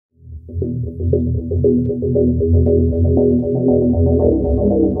What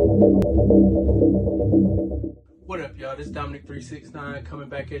up, y'all? This is Dominec369 coming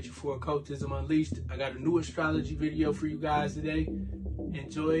back at you for Occultism Unleashed. I got a new astrology video for you guys today.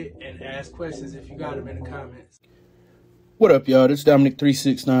 Enjoy it and ask questions if you got them in the comments. What up, y'all? This is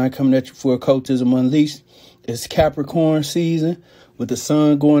Dominec369 coming at you for Occultism Unleashed. It's Capricorn season. With the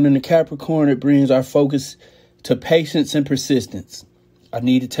sun going into Capricorn, it brings our focus to patience and persistence. I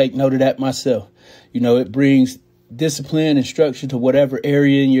need to take note of that myself. You know, it brings discipline and structure to whatever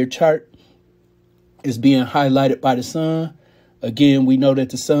area in your chart is being highlighted by the sun. Again, we know that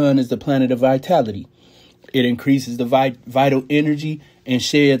the sun is the planet of vitality. It increases the vital energy and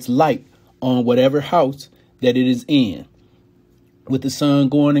sheds light on whatever house that it is in. With the sun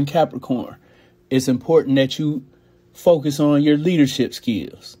going in Capricorn, it's important that you focus on your leadership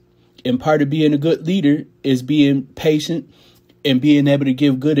skills. And part of being a good leader is being patient and being able to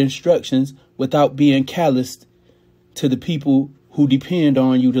give good instructions without being calloused to the people who depend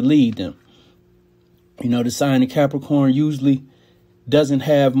on you to lead them. You know, the sign of Capricorn usually doesn't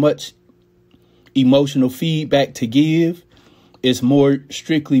have much emotional feedback to give. It's more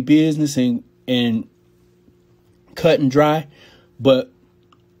strictly business and cut and dry. But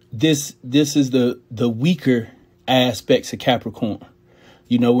this is the weaker aspects of Capricorn.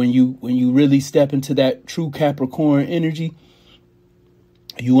 You know, when you really step into that true Capricorn energy,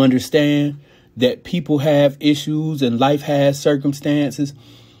 you understand that people have issues and life has circumstances,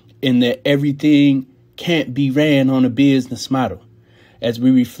 and that everything can't be ran on a business model. As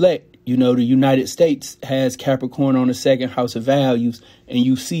we reflect, you know, the United States has Capricorn on the second house of values, and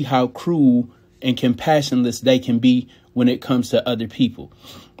you see how cruel and compassionless they can be when it comes to other people.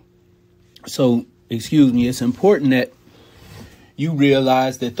 So, excuse me, it's important that you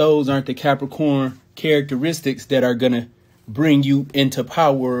realize that those aren't the Capricorn characteristics that are going to bring you into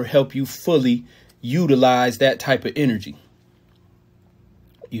power or help you fully utilize that type of energy.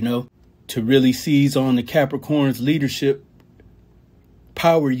 You know, to really seize on the Capricorn's leadership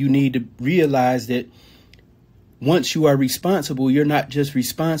power, you need to realize that once you are responsible, you're not just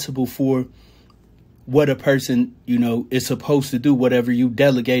responsible for what a person, you know, is supposed to do, whatever you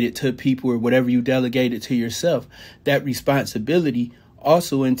delegate it to people or whatever you delegate it to yourself. That responsibility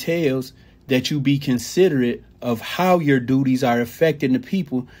also entails that you be considerate of how your duties are affecting the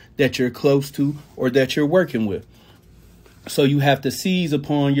people that you're close to or that you're working with. So you have to seize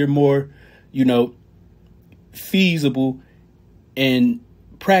upon your more, you know, feasible and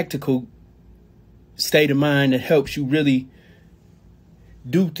practical state of mind that helps you really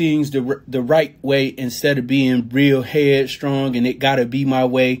do things the right way instead of being real headstrong and it gotta be my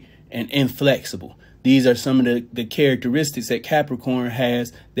way and inflexible. These are some of the characteristics that Capricorn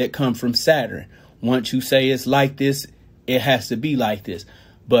has that come from Saturn. Once you say it's like this, it has to be like this.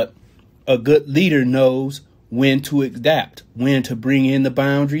 But a good leader knows when to adapt, when to bring in the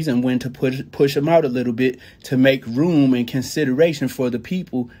boundaries, and when to push them out a little bit to make room and consideration for the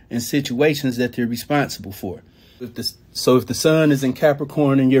people and situations that they're responsible for. So if the sun is in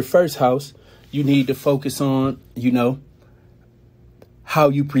Capricorn in your first house, you need to focus on, you know, how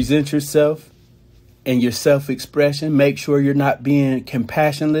you present yourself and your self-expression. Make sure you're not being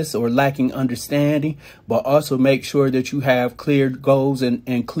compassionless or lacking understanding, but also make sure that you have clear goals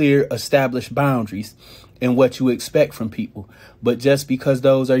and clear established boundaries in what you expect from people. But just because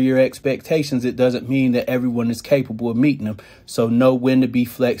those are your expectations, it doesn't mean that everyone is capable of meeting them. So know when to be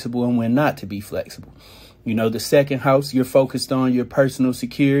flexible and when not to be flexible. You know, the second house, you're focused on your personal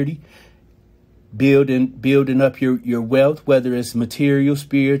security, building up your wealth, whether it's material,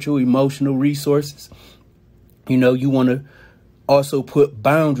 spiritual, emotional resources. You know, you want to also put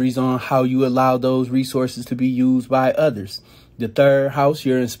boundaries on how you allow those resources to be used by others. The third house,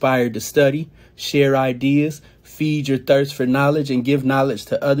 you're inspired to study, share ideas, feed your thirst for knowledge and give knowledge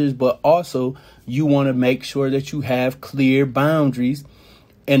to others. But also you want to make sure that you have clear boundaries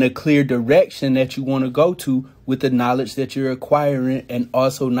and a clear direction that you want to go to with the knowledge that you're acquiring, and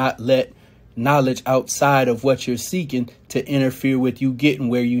also not let knowledge outside of what you're seeking to interfere with you getting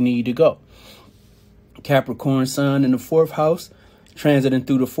where you need to go. Capricorn sun in the fourth house, transiting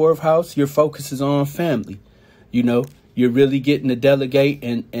through the fourth house, your focus is on family. You know, you're really getting to delegate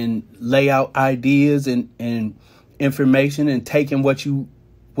and lay out ideas and information and taking what you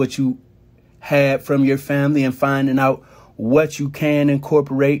had from your family and finding out what you can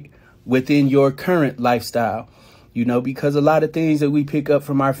incorporate within your current lifestyle. You know, because a lot of things that we pick up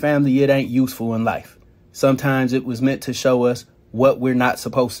from our family, it ain't useful in life. Sometimes it was meant to show us what we're not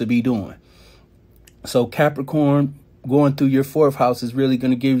supposed to be doing. So Capricorn going through your fourth house is really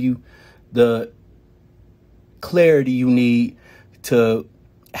going to give you the clarity you need to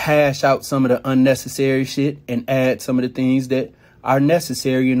hash out some of the unnecessary shit and add some of the things that are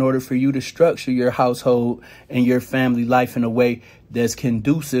necessary in order for you to structure your household and your family life in a way that's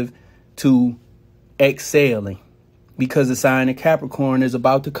conducive to excelling. Because the sign of Capricorn is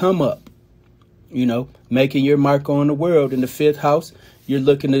about to come up, you know, making your mark on the world. In the 5th house, you're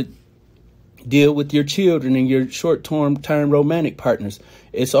looking to deal with your children and your short-term romantic partners.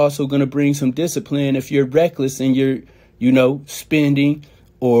 It's also going to bring some discipline if you're reckless and you're, you know, spending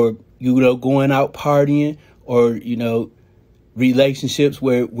or, you know, going out partying or, you know, relationships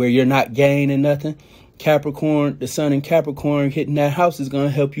where you're not gaining nothing. Capricorn, the sun in Capricorn hitting that house is going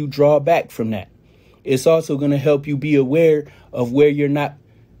to help you draw back from that. It's also going to help you be aware of where you're not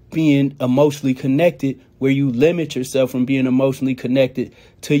being emotionally connected, where you limit yourself from being emotionally connected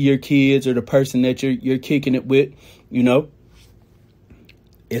to your kids or the person that you're kicking it with. You know,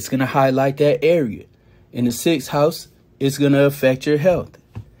 it's going to highlight that area. In the 6th house, it's going to affect your health.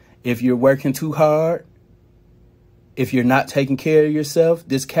 If you're working too hard, if you're not taking care of yourself,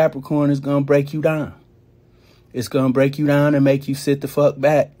 this Capricorn is going to break you down. It's going to break you down and make you sit the fuck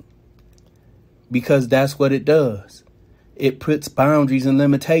back. Because that's what it does. It puts boundaries and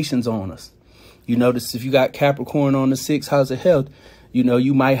limitations on us. You notice if you got Capricorn on the 6th house of health, you know,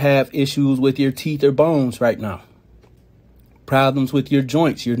 you might have issues with your teeth or bones right now. Problems with your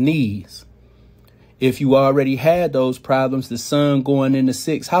joints, your knees. If you already had those problems, the sun going in the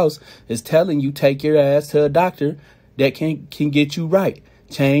 6th house is telling you take your ass to a doctor that can get you right.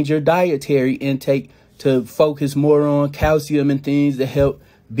 Change your dietary intake to focus more on calcium and things that help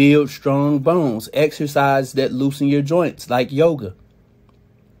build strong bones. Exercise that loosen your joints, like yoga.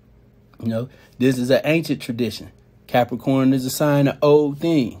 You know, this is an ancient tradition. Capricorn is a sign of old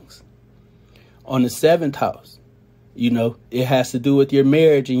things. On the 7th house, you know, it has to do with your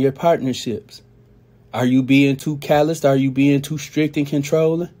marriage and your partnerships. Are you being too callous? Are you being too strict and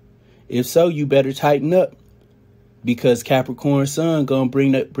controlling? If so, you better tighten up. Because Capricorn sun gonna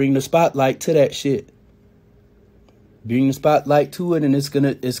bring the spotlight to that shit. Bring the spotlight to it, and it's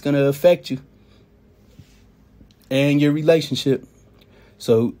gonna affect you and your relationship.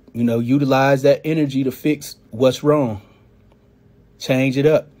 So, you know, utilize that energy to fix what's wrong. Change it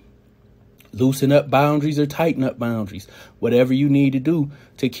up. Loosen up boundaries or tighten up boundaries. Whatever you need to do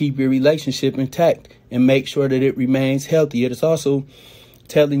to keep your relationship intact and make sure that it remains healthy. It is also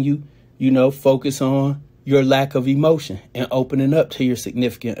telling you, you know, focus on your lack of emotion and opening up to your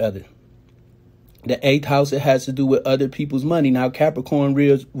significant other. The 8th house, it has to do with other people's money. Now, Capricorn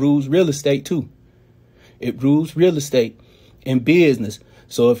rules real estate, too. It rules real estate and business.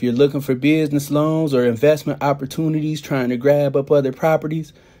 So if you're looking for business loans or investment opportunities, trying to grab up other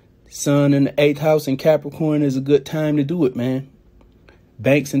properties, sun in the 8th house in Capricorn is a good time to do it, man.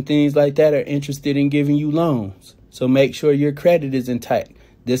 Banks and things like that are interested in giving you loans. So make sure your credit is intact.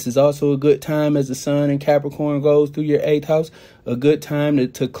 This is also a good time as the sun in Capricorn goes through your 8th house, a good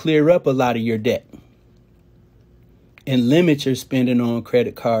time to clear up a lot of your debt and limit your spending on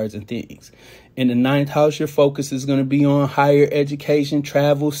credit cards and things. In the 9th house, your focus is going to be on higher education,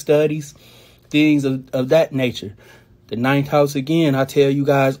 travel, studies, things of that nature. The 9th house, again, I tell you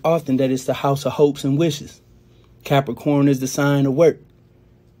guys often that it's the house of hopes and wishes. Capricorn is the sign of work.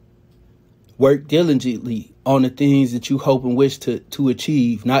 Work diligently on the things that you hope and wish to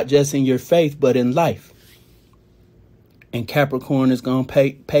achieve, not just in your faith, but in life. And Capricorn is going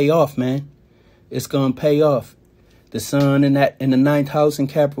to pay off, man. It's going to pay off. The sun in the 9th house in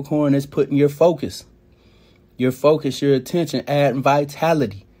Capricorn is putting your focus, your attention, adding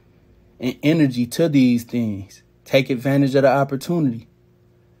vitality and energy to these things. Take advantage of the opportunity.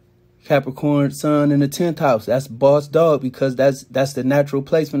 Capricorn sun in the 10th house. That's boss dog, because that's the natural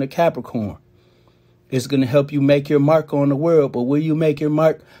placement of Capricorn. It's going to help you make your mark on the world. But will you make your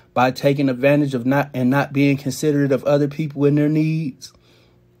mark by taking advantage of not being considerate of other people and their needs?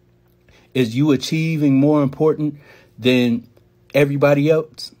 Is you achieving more important than everybody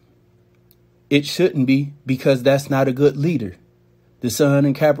else? It shouldn't be, because that's not a good leader. The sun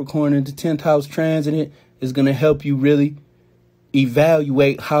in Capricorn in the 10th house transit is going to help you really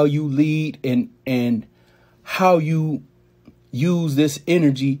evaluate how you lead and how you use this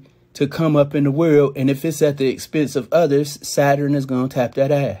energy to come up in the world. And if it's at the expense of others, Saturn is going to tap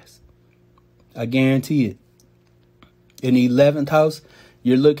that ass. I guarantee it. In the 11th house,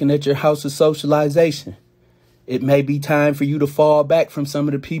 you're looking at your house of socialization. It may be time for you to fall back from some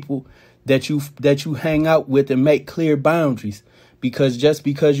of the people that you hang out with and make clear boundaries. Because just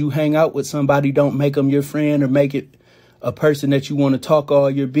because you hang out with somebody don't make them your friend or make it a person that you want to talk all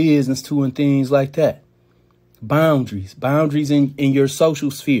your business to and things like that. Boundaries in your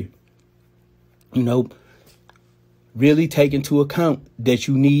social sphere. You know, really take into account that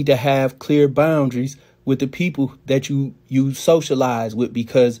you need to have clear boundaries with the people that you socialize with,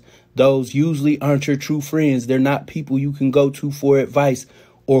 because those usually aren't your true friends. They're not people you can go to for advice,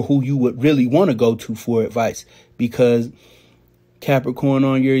 or who you would really want to go to for advice, because Capricorn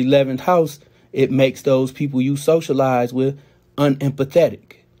on your 11th house, it makes those people you socialize with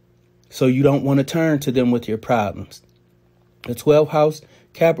unempathetic. So you don't want to turn to them with your problems. The 12th house,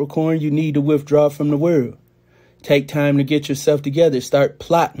 Capricorn, you need to withdraw from the world. Take time to get yourself together. Start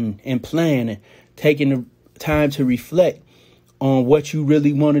plotting and planning, taking the time to reflect on what you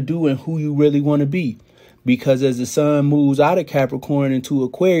really want to do and who you really want to be. Because as the sun moves out of Capricorn into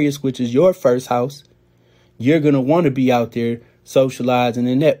Aquarius, which is your first house, you're going to want to be out there socializing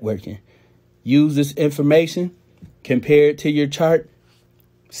and networking. Use this information, compare it to your chart,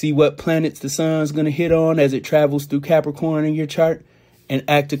 see what planets the sun's going to hit on as it travels through Capricorn in your chart, and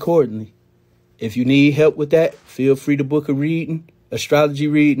act accordingly. If you need help with that, feel free to book a reading, astrology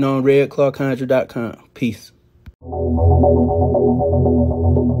reading on redclawconjure.com. Peace.